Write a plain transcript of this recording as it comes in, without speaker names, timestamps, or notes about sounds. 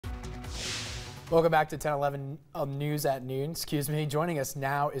Welcome back to 1011 News at Noon. Excuse me. Joining us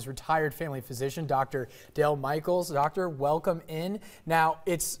now is retired family physician Dr. Dale Michels. Doctor, welcome in. Now,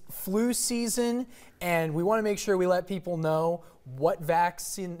 it's flu season, and we want to make sure we let people know what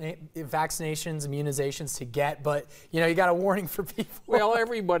vaccinations, immunizations to get, but you got a warning for people. Well,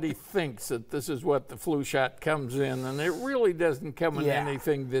 everybody thinks that this is what the flu shot comes in, and it really doesn't come in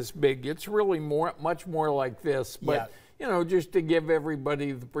anything this big. It's really much more like this, but just to give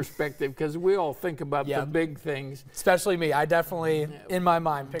everybody the perspective, because we all think about the big things. Especially me. I definitely, in my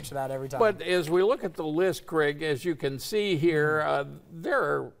mind, picture that every time. But as we look at the list, Craig, as you can see here, there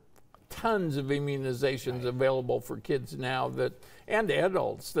are tons of immunizations available for kids now and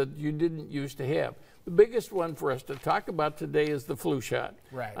adults that you didn't used to have. The biggest one for us to talk about today is the flu shot.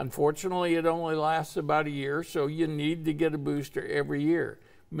 Right. Unfortunately, it only lasts about a year, so you need to get a booster every year.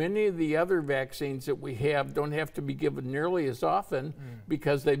 Many of the other vaccines that we have don't have to be given nearly as often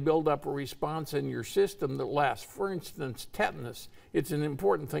because they build up a response in your system that lasts. For instance, tetanus. It's an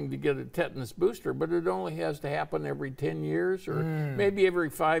important thing to get a tetanus booster, but it only has to happen every 10 years or maybe every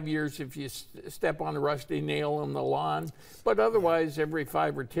 5 years if you step on a rusty nail on the lawn, but otherwise every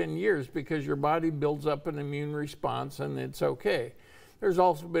 5 or 10 years because your body builds up an immune response and it's okay. There's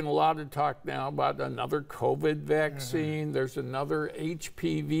also been a lot of talk now about another COVID vaccine. There's another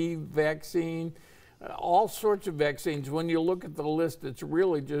HPV vaccine, all sorts of vaccines. When you look at the list, it's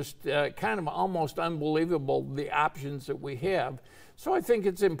really just kind of almost unbelievable the options that we have. So I think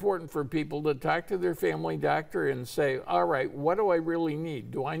it's important for people to talk to their family doctor and say, all right, what do I really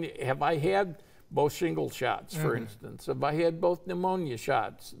need? Have I had both shingle shots, for instance? Have I had both pneumonia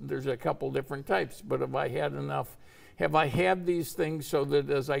shots? There's a couple different types, but have I had enough? Have I had these things so that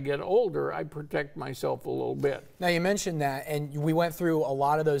as I get older, I protect myself a little bit? Now, you mentioned that, and we went through a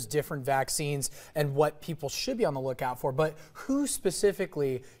lot of those different vaccines and what people should be on the lookout for, but who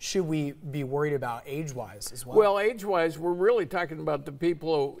specifically should we be worried about age-wise as well? Well, age-wise, we're really talking about the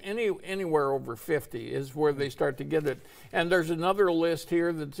people who anywhere over 50 is where they start to get it. And there's another list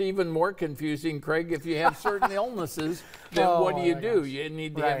here that's even more confusing, Craig. If you have certain illnesses, then what do? You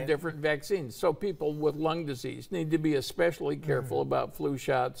need to have different vaccines. So people with lung disease need to be especially careful about flu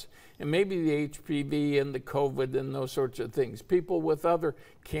shots and maybe the HPV and the COVID and those sorts of things. People with other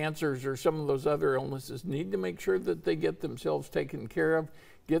cancers or some of those other illnesses need to make sure that they get themselves taken care of,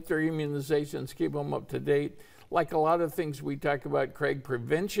 get their immunizations, keep them up to date. Like a lot of things we talk about, Craig,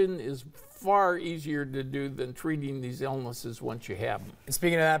 prevention is far easier to do than treating these illnesses once you have them. And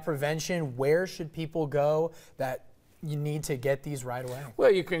speaking of that prevention, where should people go that you need to get these right away?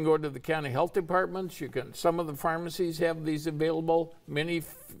 Well, you can go to the county health departments. Some of the pharmacies have these available. Many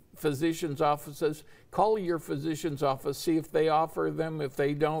physicians' offices. Call your physician's office, see if they offer them. If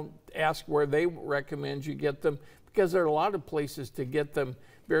they don't, ask where they recommend you get them, because there are a lot of places to get them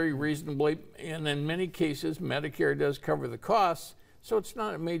very reasonably. And in many cases, Medicare does cover the costs, so it's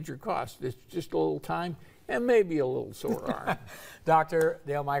not a major cost. It's just a little time and maybe a little sore arm. Dr.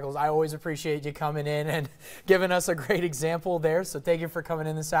 Dale Michels, I always appreciate you coming in and giving us a great example there. So thank you for coming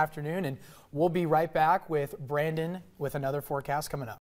in this afternoon, and we'll be right back with Brandon with another forecast coming up.